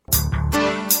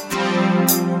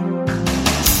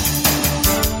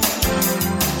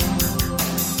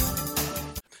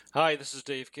Hi, this is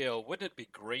Dave Gale. Wouldn't it be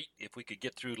great if we could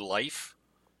get through life,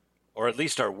 or at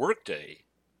least our workday,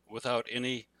 without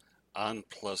any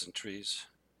unpleasantries?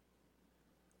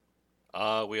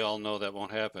 We all know that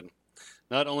won't happen.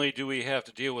 Not only do we have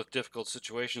to deal with difficult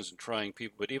situations and trying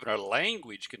people, but even our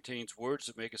language contains words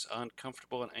that make us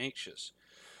uncomfortable and anxious.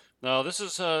 Now, this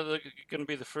is going to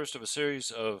be the first of a series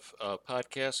of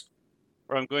podcasts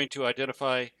where I'm going to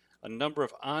identify a number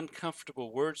of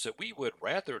uncomfortable words that we would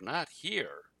rather not hear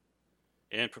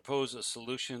and propose a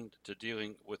solution to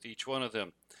dealing with each one of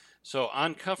them. So,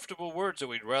 uncomfortable words that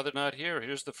we'd rather not hear.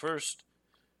 Here's the first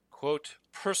quote: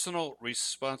 personal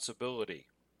responsibility.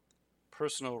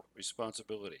 Personal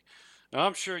responsibility. Now,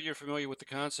 I'm sure you're familiar with the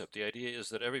concept. The idea is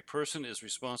that every person is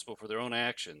responsible for their own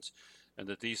actions and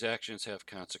that these actions have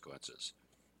consequences.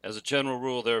 As a general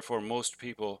rule, therefore, most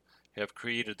people have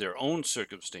created their own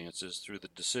circumstances through the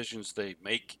decisions they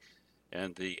make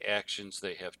and the actions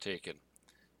they have taken.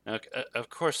 Now, of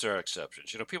course, there are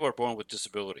exceptions. People are born with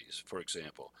disabilities, for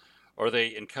example, or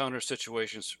they encounter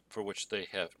situations for which they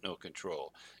have no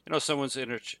control. Someone's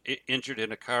injured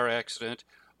in a car accident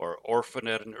or orphaned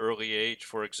at an early age,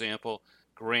 for example.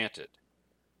 Granted,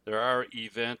 there are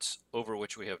events over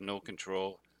which we have no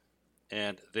control,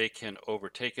 and they can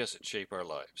overtake us and shape our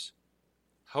lives.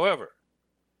 However,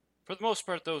 for the most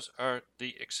part, those are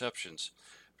the exceptions.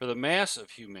 For the mass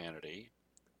of humanity,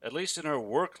 at least in our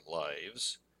work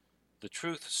lives, the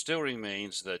truth still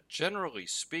remains that, generally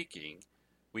speaking,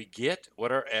 we get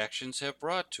what our actions have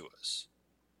brought to us.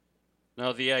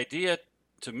 Now, the idea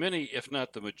to many, if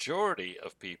not the majority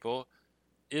of people,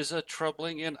 is a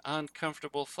troubling and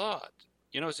uncomfortable thought.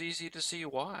 It's easy to see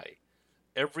why.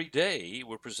 Every day,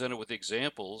 we're presented with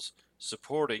examples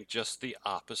supporting just the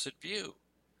opposite view.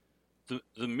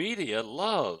 The media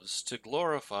loves to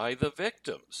glorify the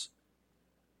victims.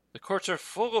 The courts are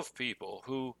full of people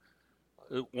who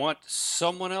want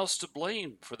someone else to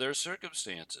blame for their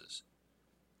circumstances.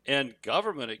 And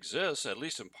government exists, at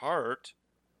least in part,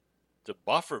 to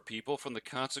buffer people from the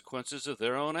consequences of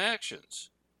their own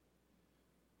actions.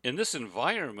 In this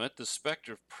environment, the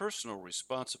specter of personal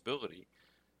responsibility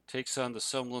takes on the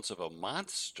semblance of a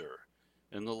monster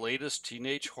in the latest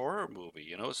teenage horror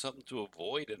movie, something to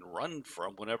avoid and run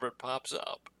from whenever it pops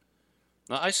up.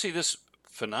 Now, I see this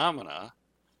phenomena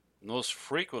most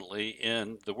frequently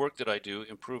in the work that I do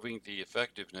improving the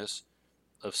effectiveness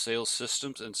of sales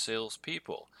systems and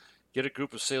salespeople. Get a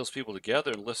group of salespeople together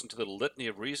and listen to the litany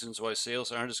of reasons why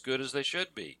sales aren't as good as they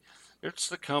should be. It's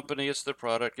the company, it's the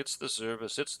product, it's the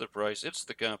service, it's the price, it's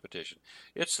the competition,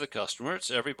 it's the customer,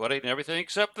 it's everybody and everything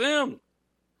except them.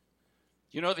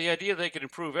 The idea they can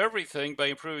improve everything by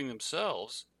improving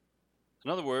themselves, in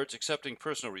other words, accepting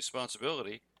personal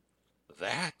responsibility,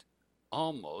 that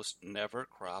almost never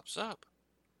crops up.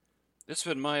 It's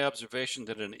been my observation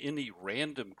that in any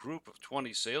random group of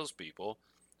 20 salespeople,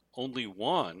 only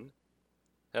one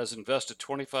has invested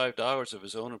 $25 of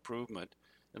his own improvement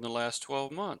in the last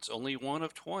 12 months. Only one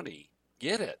of 20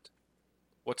 get it.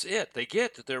 What's it? They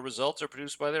get that their results are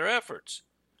produced by their efforts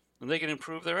and they can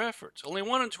improve their efforts. Only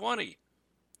 1 in 20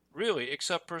 really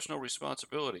accept personal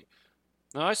responsibility.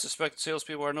 Now, I suspect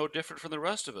salespeople are no different from the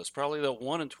rest of us. Probably the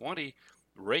 1 in 20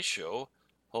 ratio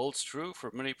holds true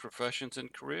for many professions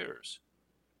and careers.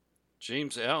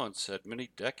 James Allen said many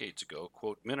decades ago,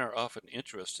 quote, men are often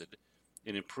interested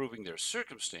in improving their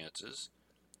circumstances,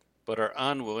 but are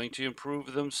unwilling to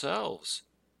improve themselves.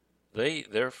 They,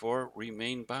 therefore,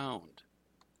 remain bound.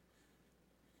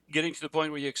 Getting to the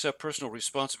point where you accept personal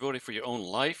responsibility for your own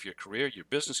life, your career, your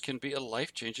business can be a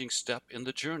life-changing step in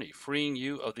the journey, freeing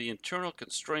you of the internal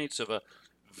constraints of a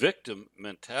victim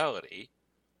mentality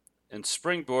and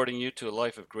springboarding you to a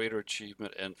life of greater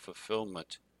achievement and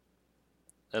fulfillment.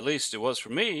 At least it was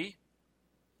for me.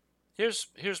 Here's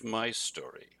my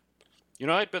story.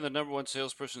 I'd been the number one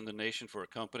salesperson in the nation for a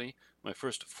company, my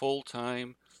first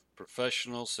full-time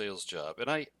professional sales job, and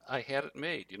I had it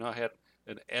made. I had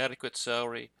an adequate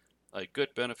salary, I had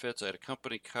good benefits, I had a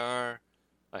company car,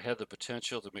 I had the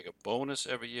potential to make a bonus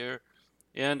every year,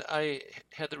 and I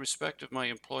had the respect of my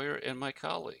employer and my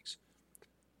colleagues.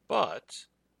 But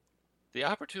the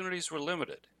opportunities were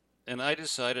limited, and I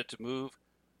decided to move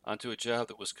onto a job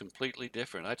that was completely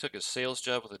different. I took a sales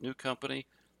job with a new company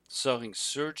selling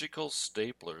surgical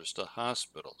staplers to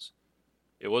hospitals.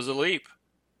 It was a leap,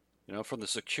 from the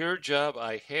secure job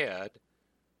I had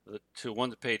to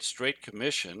one that paid straight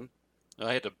commission.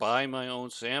 I had to buy my own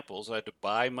samples. I had to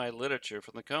buy my literature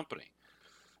from the company.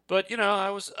 But I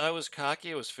was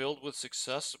cocky. I was filled with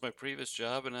success at my previous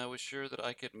job, and I was sure that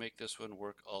I could make this one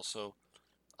work also.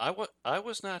 I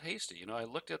was not hasty. I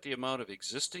looked at the amount of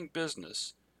existing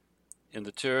business in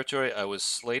the territory I was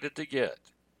slated to get,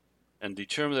 and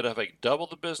determined that if I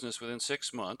doubled the business within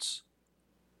 6 months,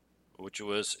 which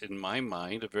was in my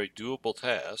mind a very doable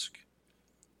task,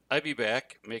 I'd be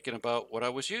back making about what I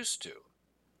was used to.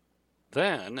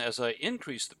 Then, as I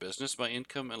increased the business, my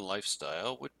income and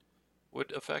lifestyle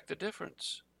would affect the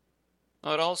difference.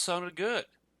 Now, it all sounded good.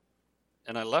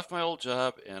 And I left my old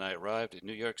job and I arrived in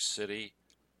New York City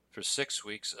for 6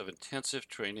 weeks of intensive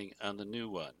training on the new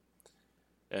one.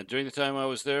 And during the time I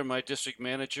was there, my district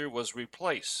manager was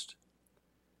replaced.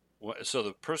 So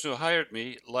the person who hired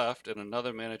me left, and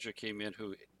another manager came in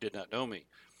who did not know me.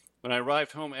 When I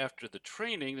arrived home after the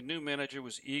training, the new manager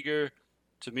was eager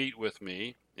to meet with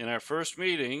me. In our first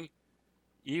meeting,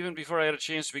 even before I had a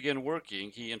chance to begin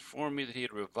working, he informed me that he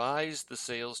had revised the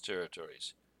sales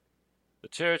territories. The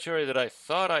territory that I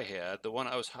thought I had, the one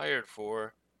I was hired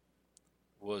for,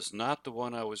 was not the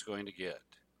one I was going to get.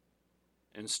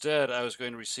 Instead, I was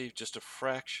going to receive just a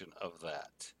fraction of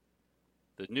that.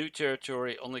 The new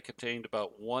territory only contained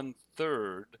about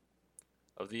 1/3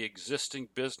 of the existing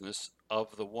business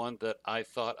of the one that I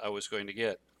thought I was going to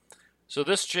get. So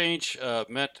this change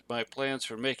meant my plans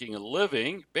for making a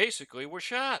living basically were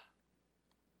shot.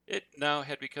 It now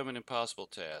had become an impossible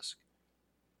task.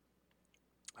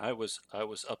 I was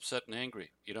upset and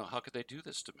angry. How could they do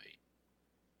this to me?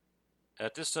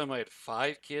 At this time, I had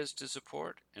 5 kids to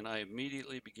support, and I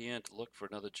immediately began to look for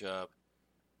another job,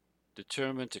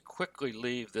 determined to quickly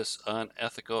leave this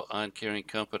unethical, uncaring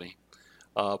company.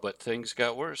 But things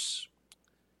got worse.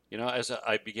 As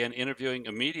I began interviewing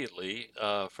immediately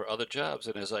for other jobs,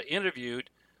 and as I interviewed,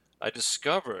 I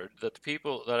discovered that the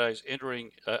people that I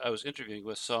was interviewing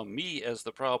with saw me as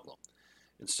the problem.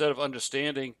 Instead of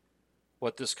understanding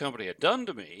what this company had done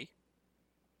to me,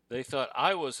 they thought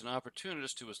I was an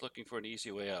opportunist who was looking for an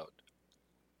easy way out.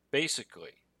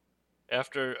 Basically,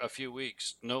 after a few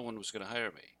weeks, no one was going to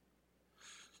hire me.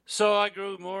 So I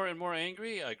grew more and more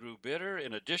angry. I grew bitter.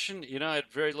 In addition, I had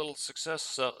very little success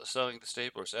selling the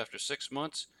staplers. After 6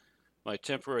 months, my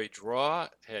temporary draw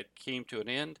had came to an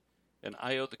end, and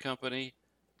I owed the company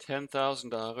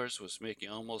 $10,000, was making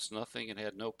almost nothing, and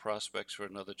had no prospects for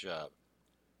another job.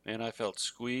 Man, I felt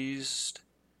squeezed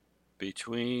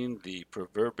between the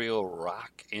proverbial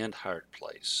rock and hard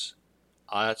place.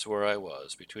 That's where I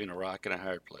was, between a rock and a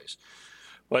hard place.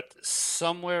 But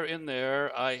somewhere in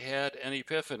there, I had an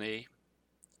epiphany.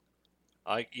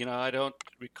 I don't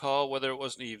recall whether it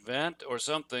was an event or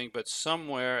something, but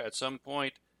somewhere at some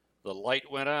point, the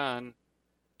light went on.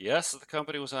 Yes, the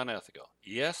company was unethical.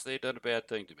 Yes, they'd done a bad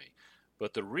thing to me.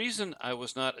 But the reason I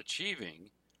was not achieving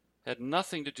had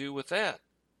nothing to do with that.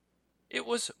 It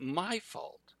was my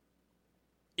fault.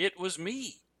 It was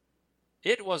me.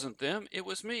 It wasn't them, it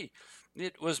was me.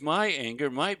 It was my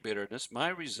anger, my bitterness, my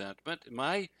resentment,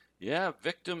 my,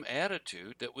 victim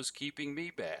attitude that was keeping me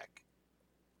back.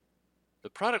 The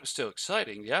product was still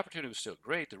exciting, the opportunity was still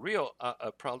great. The real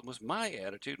problem was my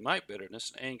attitude, my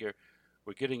bitterness, and anger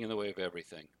were getting in the way of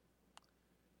everything.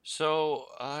 So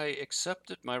I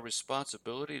accepted my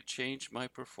responsibility to change my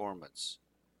performance.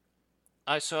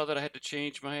 I saw that I had to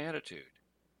change my attitude.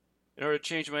 In order to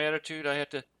change my attitude, I had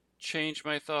to change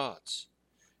my thoughts.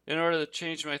 In order to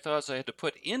change my thoughts, I had to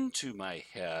put into my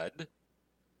head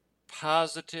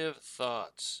positive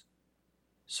thoughts.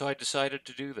 So I decided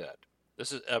to do that.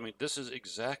 This is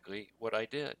exactly what I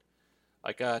did.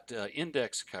 I got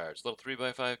index cards, little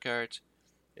 3x5 cards,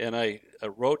 and I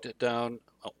wrote it down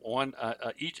on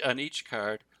each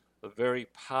card a very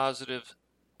positive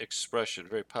expression,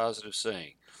 very positive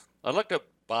saying. I looked up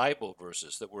Bible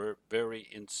verses that were very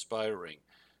inspiring.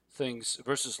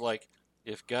 Verses like,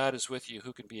 "If God is with you,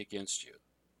 who can be against you?"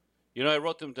 I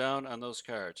wrote them down on those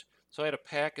cards. So I had a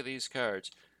pack of these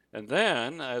cards. And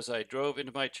then, as I drove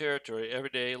into my territory every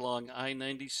day along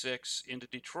I-96 into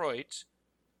Detroit,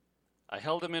 I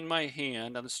held them in my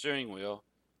hand on the steering wheel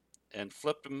and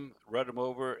flipped them, read them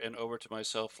over and over to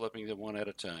myself, flipping them one at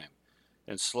a time.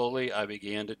 And slowly I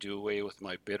began to do away with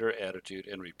my bitter attitude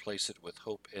and replace it with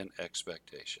hope and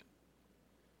expectation.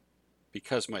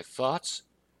 Because my thoughts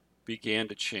began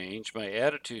to change, my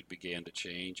attitude began to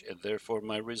change, and therefore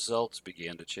my results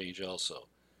began to change also.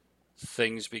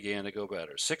 Things began to go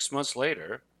better. 6 months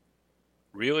later,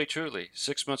 really truly,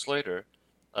 6 months later,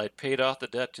 I'd paid off the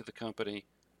debt to the company.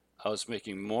 I was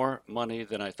making more money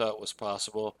than I thought was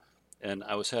possible, and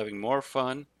I was having more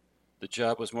fun. The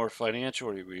job was more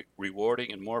financially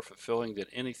rewarding and more fulfilling than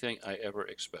anything I ever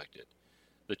expected.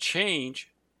 The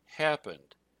change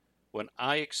happened when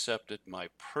I accepted my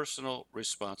personal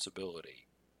responsibility.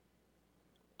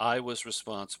 I was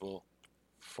responsible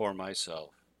for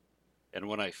myself. And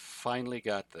when I finally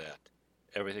got that,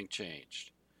 everything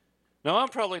changed. Now, I'm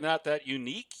probably not that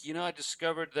unique. I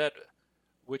discovered that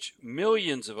which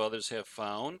millions of others have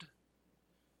found,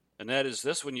 and that is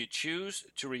this: when you choose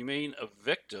to remain a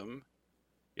victim,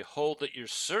 you hold that your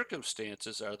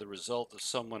circumstances are the result of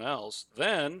someone else,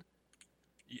 then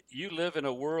you live in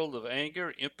a world of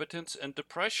anger, impotence, and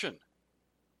depression.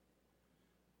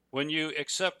 When you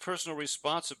accept personal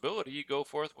responsibility, you go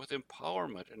forth with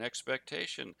empowerment and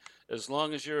expectation. As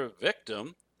long as you're a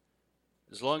victim,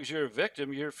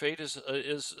 your fate is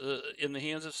in the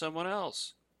hands of someone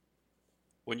else.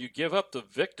 When you give up the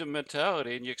victim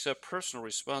mentality and you accept personal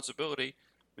responsibility,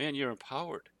 man, you're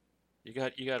empowered. You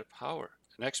got a power,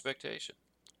 an expectation.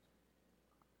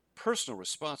 Personal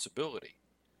responsibility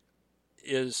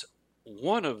is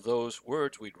one of those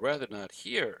words we'd rather not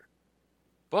hear,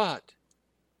 but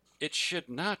it should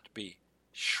not be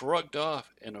shrugged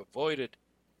off and avoided.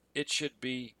 It should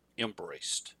be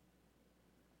embraced.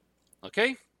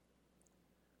 Okay?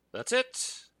 That's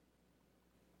it.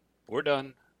 We're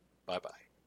done. Bye bye.